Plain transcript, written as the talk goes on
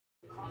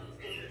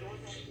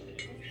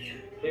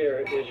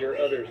Here is your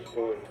other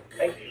spoon.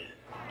 Thank you.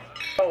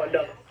 Oh, and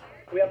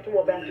we have 2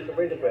 more batches of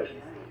raisin bread.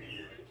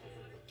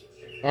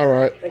 All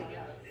right. Thank you.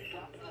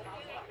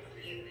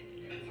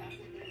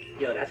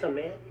 Yo, that's a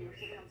man?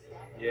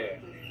 Yeah.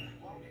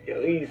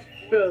 Yo, he's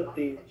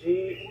filthy,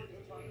 G.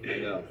 I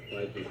know.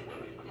 Might be.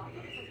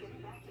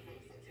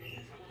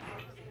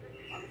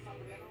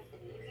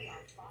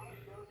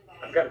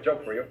 I've got a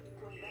joke for you.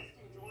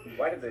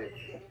 Why did the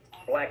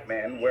black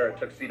man wear a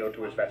tuxedo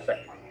to his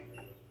vasectomy?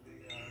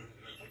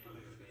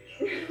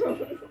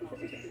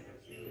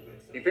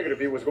 He figured if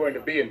he was going to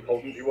be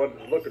impotent, he wanted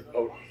to look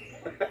impotent.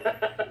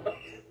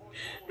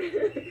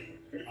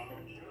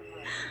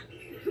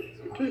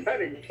 He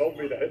hadn't even told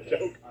me that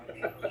joke.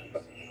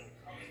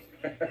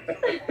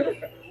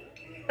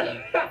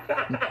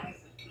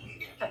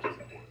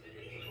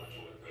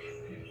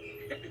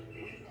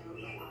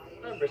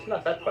 Remember, it's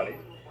not that funny.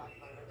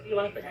 What are you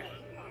laughing at?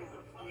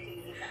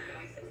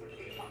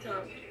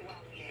 Tom.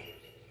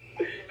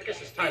 I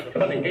guess it's time for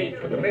fun and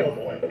games with the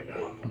mailboy.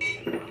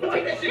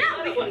 Take that shit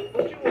out of here.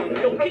 What you want?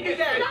 Yo, kick his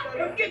ass.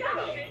 Yo, get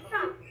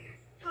Stop.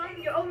 Tom,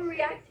 you're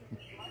overreacting.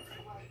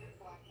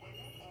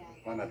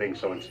 Why am I being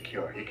so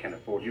insecure? He can't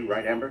afford you,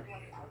 right, Amber?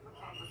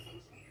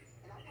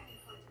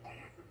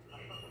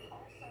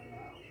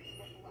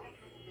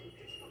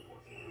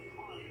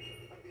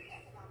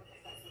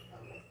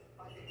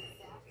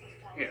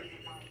 Here,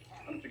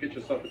 why don't you get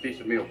yourself a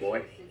decent meal,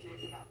 boy?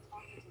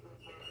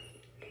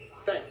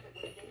 Thanks.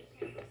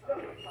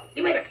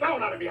 You made a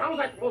clown out of me. How was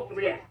I supposed to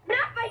react?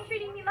 Not by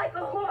treating me like a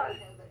whore.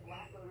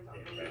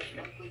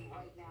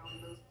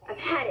 I've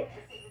had it.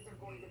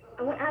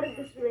 I want out of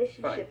this Fine.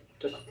 relationship.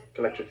 Just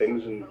collect your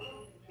things and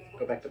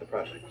go back to the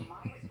project.